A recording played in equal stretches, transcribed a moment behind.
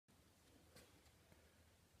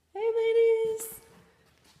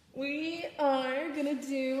gonna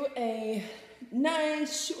do a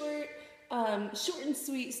nice short and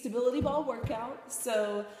sweet stability ball workout.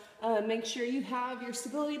 So make sure you have your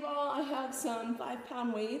stability ball. I have some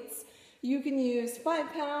 5-pound weights. You can use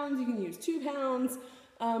 5 pounds, you can use 2 pounds,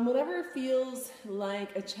 whatever feels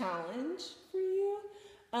like a challenge for you.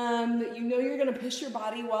 That you know you're gonna push your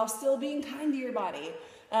body while still being kind to your body.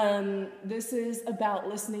 This is about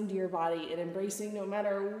listening to your body and embracing no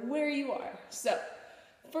matter where you are. So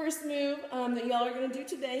first move that y'all are gonna do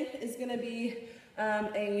today is gonna be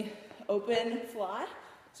a open fly.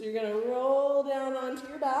 So you're gonna roll down onto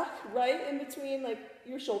your back, right in between like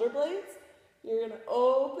your shoulder blades. You're gonna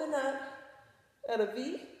open up at a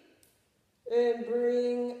V and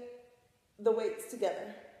bring the weights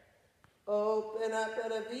together. Open up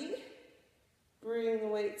at a V, bring the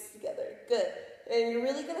weights together. Good. And you're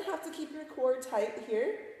really gonna have to keep your core tight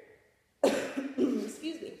here.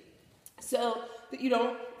 Excuse me. So that you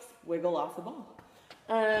don't wiggle off the ball.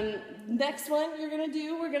 Next one we're gonna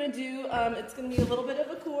do, it's gonna be a little bit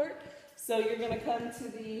of a court. So you're gonna come to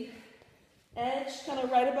the edge, kind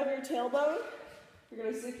of right above your tailbone. You're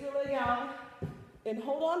gonna stick your leg out and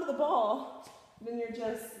hold on to the ball. Then you're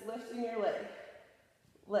just lifting your leg.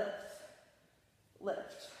 Lift,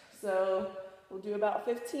 lift. So we'll do about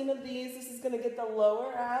 15 of these. This is gonna get the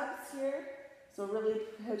lower abs here. So really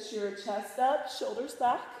push your chest up, shoulders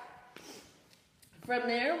back. From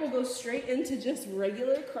there, we'll go straight into just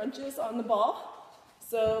regular crunches on the ball.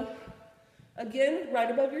 So again,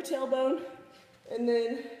 right above your tailbone, and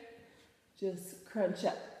then just crunch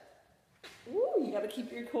up. Ooh, you gotta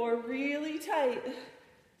keep your core really tight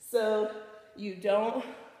so you don't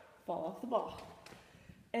fall off the ball.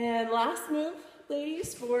 And last move,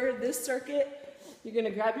 ladies, for this circuit, you're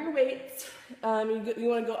gonna grab your weights. You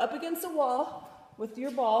wanna go up against a wall with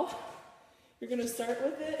your ball. You're gonna start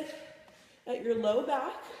with it at your low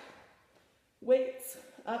back, weights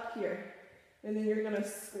up here. And then you're gonna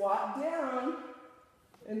squat down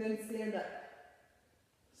and then stand up.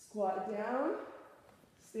 Squat down,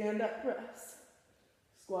 stand up press.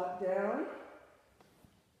 Squat down,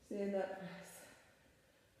 stand up press.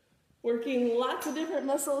 Working lots of different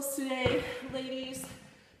muscles today, ladies.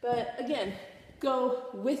 But again, go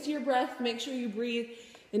with your breath. Make sure you breathe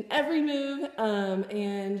in every move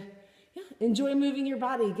and yeah, enjoy moving your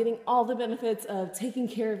body, getting all the benefits of taking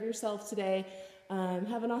care of yourself today.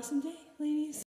 Have an awesome day, ladies.